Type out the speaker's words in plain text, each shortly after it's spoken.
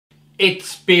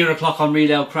It's beer o'clock on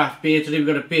Real Ale Craft Beer. Today we've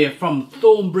got a beer from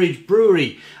Thornbridge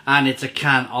Brewery and it's a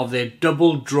can of their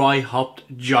double dry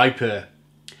hopped Jaipur.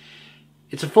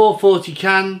 It's a 440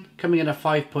 can coming in at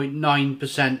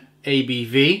 5.9%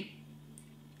 ABV.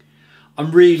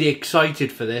 I'm really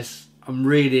excited for this.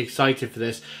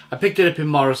 I picked it up in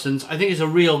Morrison's. I think it's a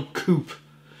real coup.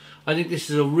 I think this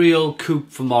is a real coup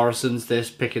for Morrison's,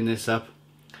 picking this up.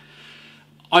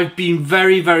 I've been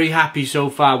very, very happy so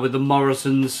far with the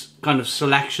Morrison's kind of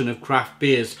selection of craft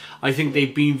beers. I think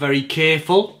they've been very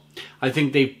careful. I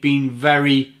think they've been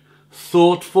very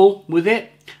thoughtful with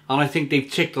it. And I think they've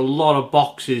ticked a lot of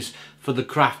boxes for the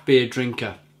craft beer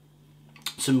drinker.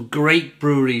 Some great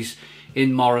breweries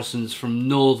in Morrison's, from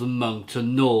Northern Monk to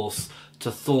North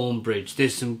to Thornbridge.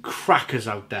 There's some crackers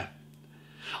out there.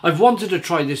 I've wanted to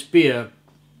try this beer.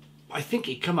 I think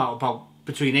it came out about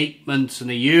between 8 months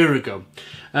and a year ago.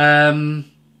 I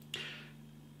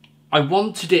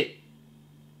wanted it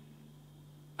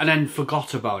and then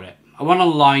forgot about it. I went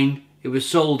online, it was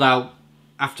sold out.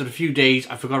 After a few days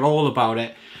I forgot all about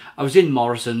it. I was in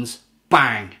Morrison's,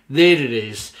 bang, there it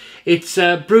is. It's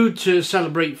brewed to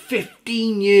celebrate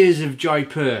 15 years of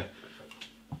Jaipur.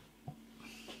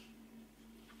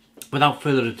 Without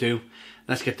further ado,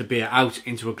 let's get the beer out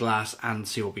into a glass and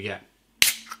see what we get.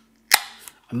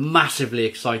 I'm massively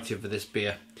excited for this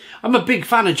beer. I'm a big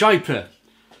fan of Jaipur.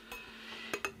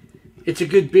 It's a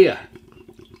good beer.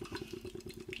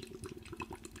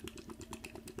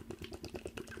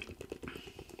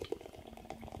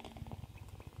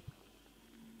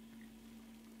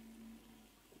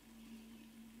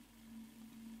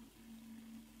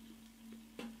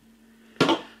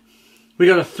 We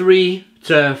got a 3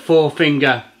 to 4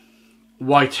 finger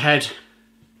white head.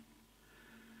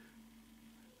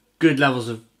 Good levels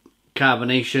of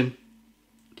carbonation.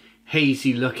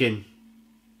 Hazy looking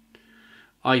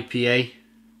IPA.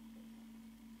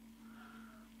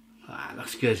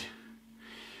 Looks good.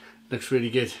 Looks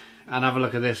really good. And have a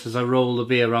look at this as I roll the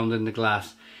beer around in the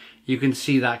glass. You can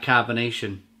see that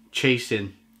carbonation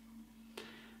chasing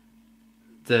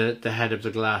the head of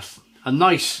the glass. A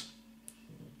nice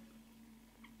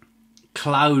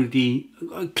cloudy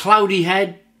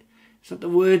head. Is that the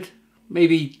word?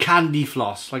 Maybe candy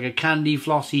floss, like a candy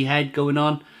flossy head going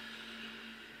on.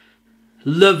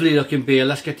 Lovely looking beer.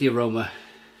 Let's get the aroma.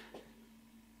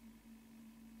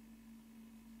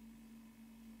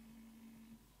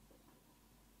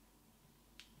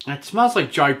 It smells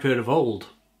like Jaipur of old.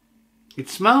 It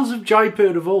smells of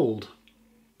Jaipur of old.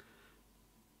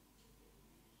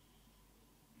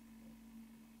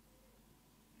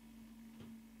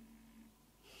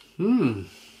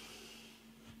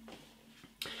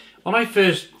 When I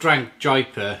first drank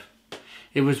Jaipur,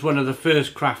 it was one of the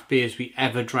first craft beers we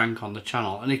ever drank on the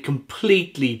channel, and it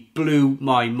completely blew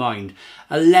my mind.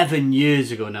 11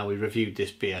 years ago now we reviewed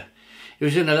this beer. It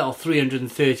was in a little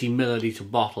 330 milliliter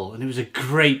bottle and it was a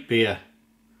great beer.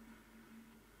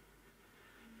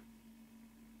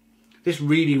 This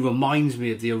really reminds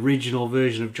me of the original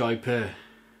version of Jaipur.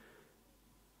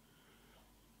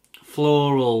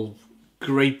 Floral,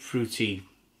 grapefruity,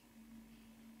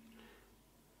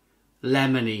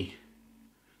 lemony.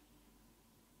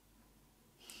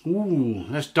 Ooh,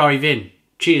 let's dive in.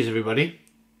 Cheers, everybody.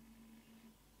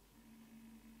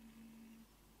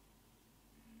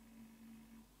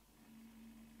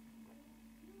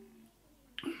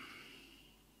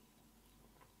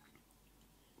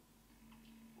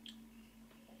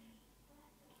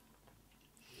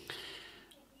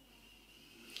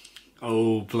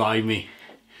 Oh, blimey.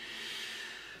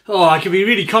 Oh, I can be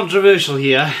really controversial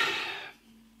here.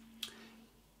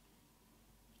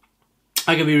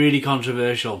 I can be really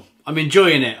controversial. I'm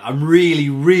enjoying it. I'm really,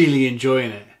 really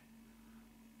enjoying it.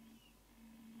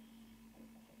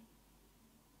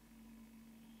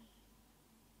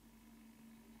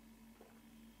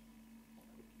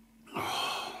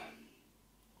 Oh.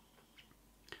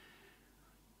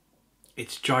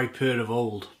 It's Jaipur of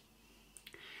old.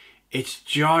 It's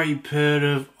Jaipur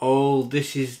of old.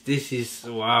 This is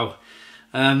wow.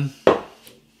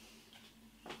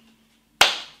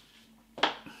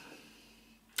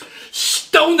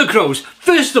 Stone the crows.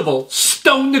 First of all,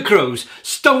 stone the crows.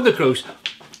 Stone the crows.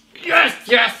 Yes,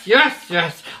 yes, yes,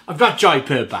 yes. I've got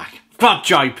Jaipur back. I've got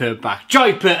Jaipur back.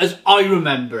 Jaipur as I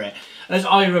remember it. As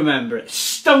I remember it.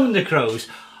 Stone the crows.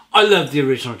 I love the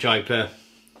original Jaipur.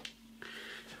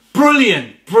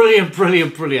 Brilliant, brilliant,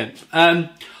 brilliant, brilliant.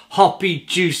 Hoppy,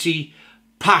 juicy,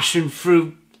 passion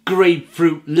fruit,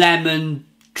 grapefruit, lemon,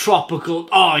 tropical.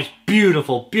 Oh, it's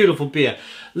beautiful, beautiful beer.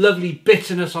 Lovely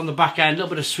bitterness on the back end, a little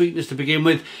bit of sweetness to begin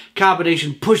with.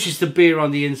 Carbonation pushes the beer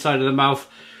on the inside of the mouth.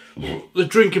 The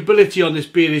drinkability on this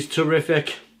beer is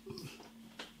terrific.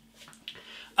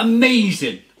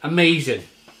 Amazing, amazing.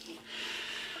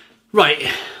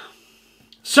 Right,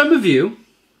 some of you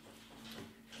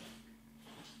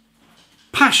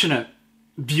passionate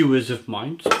viewers of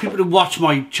mine, people who watch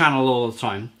my channel all the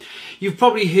time, you've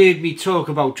probably heard me talk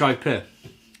about Jaipur.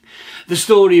 The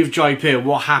story of Jaipur,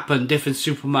 what happened, different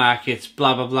supermarkets,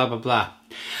 blah, blah, blah, blah, blah.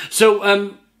 So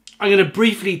I'm going to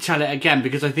briefly tell it again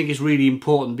because I think it's really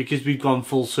important, because we've gone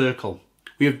full circle.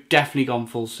 We have definitely gone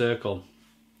full circle.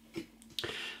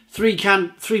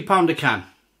 £3 a can.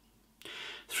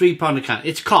 £3 a can.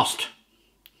 It's cost.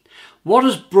 What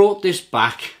has brought this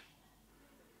back,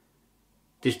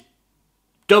 this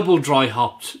double dry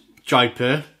hopped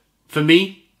Jaipur, for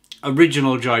me,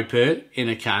 original Jaipur in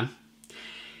a can,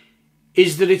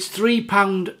 is that it's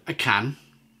 £3 a can,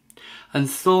 and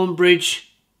Thornbridge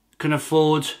can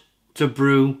afford to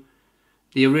brew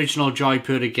the original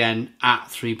Jaipur again at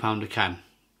 £3 a can.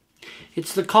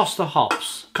 It's the cost of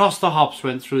hops. Cost of hops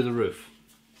went through the roof.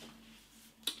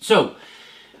 So,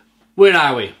 where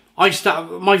are we?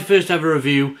 My first ever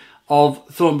review of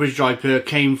Thornbridge Jaipur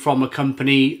came from a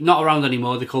company not around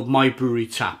anymore. They're called My Brewery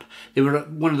Tap. They were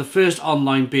one of the first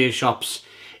online beer shops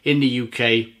in the UK.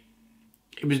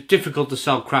 It was difficult to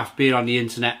sell craft beer on the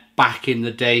internet back in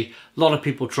the day. A lot of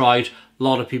people tried, a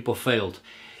lot of people failed.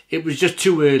 It was just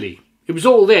too early. It was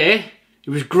all there, it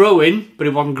was growing, but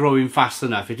it wasn't growing fast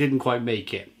enough. It didn't quite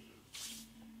make it.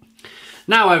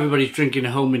 Now everybody's drinking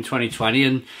at home in 2020,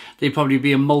 and they'd probably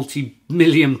be a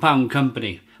multi-million pound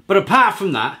company. But apart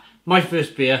from that, my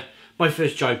first beer, my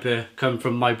first Jaipur, come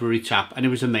from My Brewery Tap, and it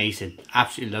was amazing.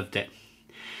 Absolutely loved it.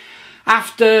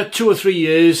 After 2 or 3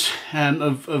 years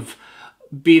of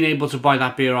being able to buy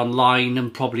that beer online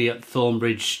and probably at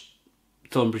Thornbridge's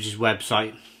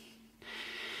website,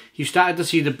 you started to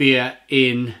see the beer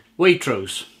in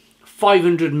Waitrose.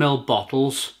 500ml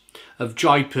bottles of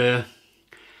Jaipur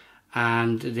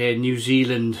and their New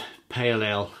Zealand Pale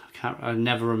Ale. I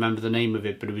never remember the name of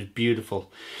it, but it was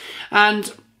beautiful.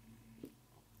 And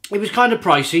it was kind of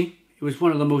pricey. It was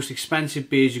one of the most expensive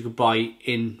beers you could buy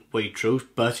in Waitrose,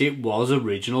 but it was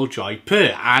original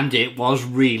Jaipur, and it was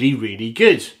really, really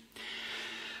good.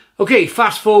 Okay,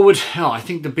 fast forward. I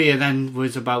think the beer then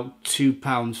was about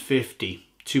 £2.50.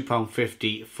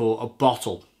 £2.50 for a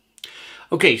bottle.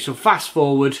 Okay, so fast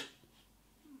forward.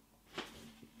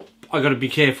 I got to be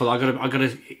careful. I got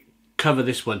to cover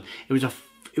this one. It was a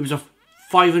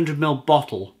 500ml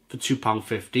bottle for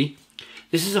 £2.50.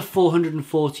 This is a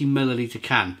 440ml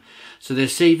can. So they're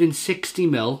saving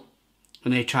 60ml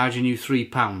and they're charging you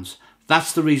 £3.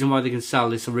 That's the reason why they can sell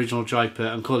this original Jaipur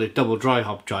and call it double dry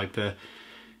hop Jaipur.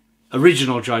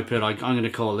 Original Jaipur, I'm going to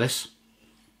call this,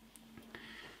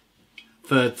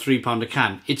 for £3 a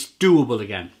can. It's doable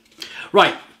again.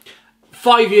 Right,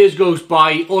 5 years goes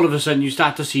by, all of a sudden you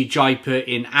start to see Jaipur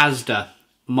in Asda,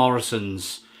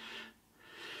 Morrison's,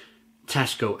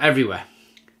 Tesco, everywhere.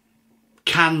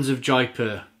 Cans of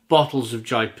Jaipur, bottles of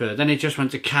Jaipur. Then it just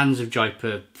went to cans of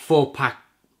Jaipur, 4-pack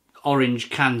orange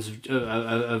cans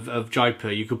of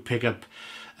Jaipur. You could pick up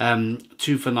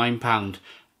 2 for £9.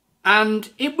 And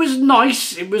it was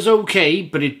nice, it was okay,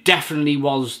 but it definitely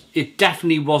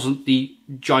wasn't the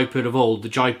Jaipur of old, the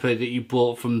Jaipur that you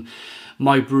bought from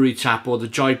My Brewery Tap or the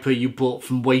Jaipur you bought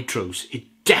from Waitrose. It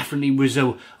definitely was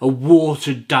a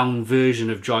watered down version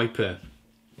of Jaipur.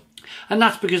 And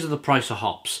that's because of the price of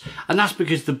hops. And that's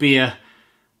because the beer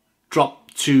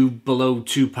dropped to below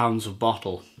 £2 a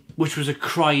bottle, which was a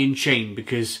crying shame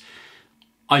because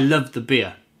I loved the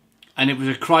beer. And it was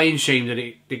a crying shame that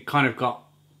it kind of got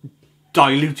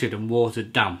diluted and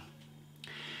watered down.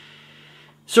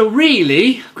 So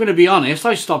really, I'm going to be honest,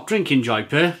 I stopped drinking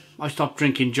Jaipur. I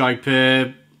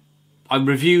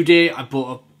reviewed it, I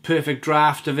bought a perfect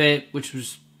draft of it, which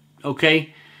was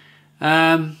okay.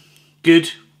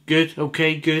 Good,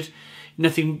 okay, good.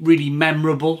 Nothing really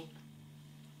memorable.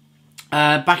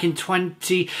 Back in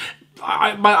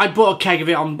I bought a keg of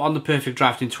it on the perfect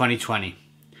draft in 2020.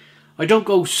 I don't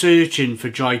go searching for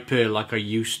Jaipur like I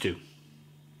used to.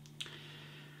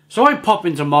 So I pop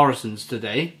into Morrison's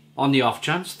today, on the off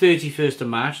chance, 31st of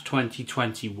March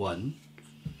 2021.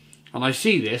 And I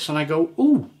see this and I go,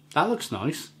 ooh, that looks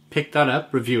nice. Pick that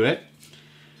up, review it.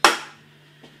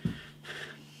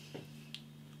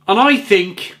 And I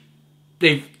think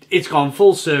it's gone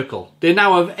full circle. They're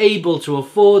now able to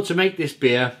afford to make this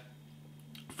beer,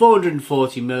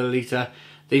 440ml.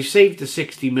 They've saved the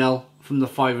 60ml from the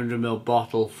 500ml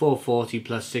bottle. 440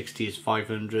 plus 60 is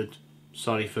 500.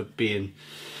 Sorry for being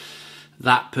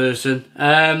that person.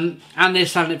 And they're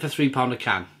selling it for £3 a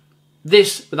can.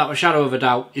 This, without a shadow of a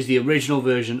doubt, is the original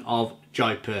version of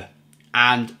Jaipur,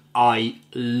 and I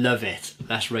love it.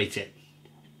 Let's rate it.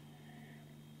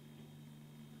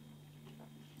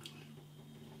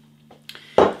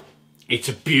 It's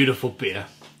a beautiful beer.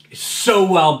 It's so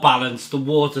well balanced, the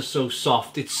water's so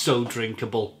soft, it's so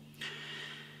drinkable.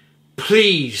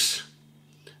 Please,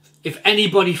 if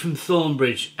anybody from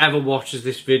Thornbridge ever watches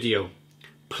this video,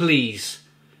 please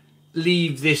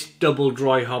leave this double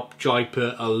dry hop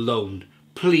Jaipur alone.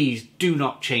 Please do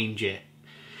not change it.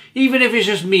 Even if it's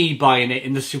just me buying it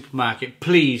in the supermarket,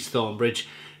 please Thornbridge,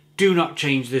 do not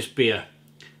change this beer.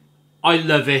 I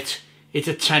love it. It's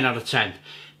a 10 out of 10.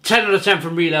 10 out of 10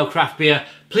 from Real Ale Craft Beer.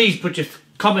 Please put your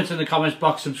comments in the comments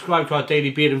box, subscribe to our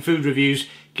daily beer and food reviews,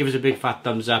 give us a big fat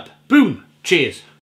thumbs up. Boom! Cheers!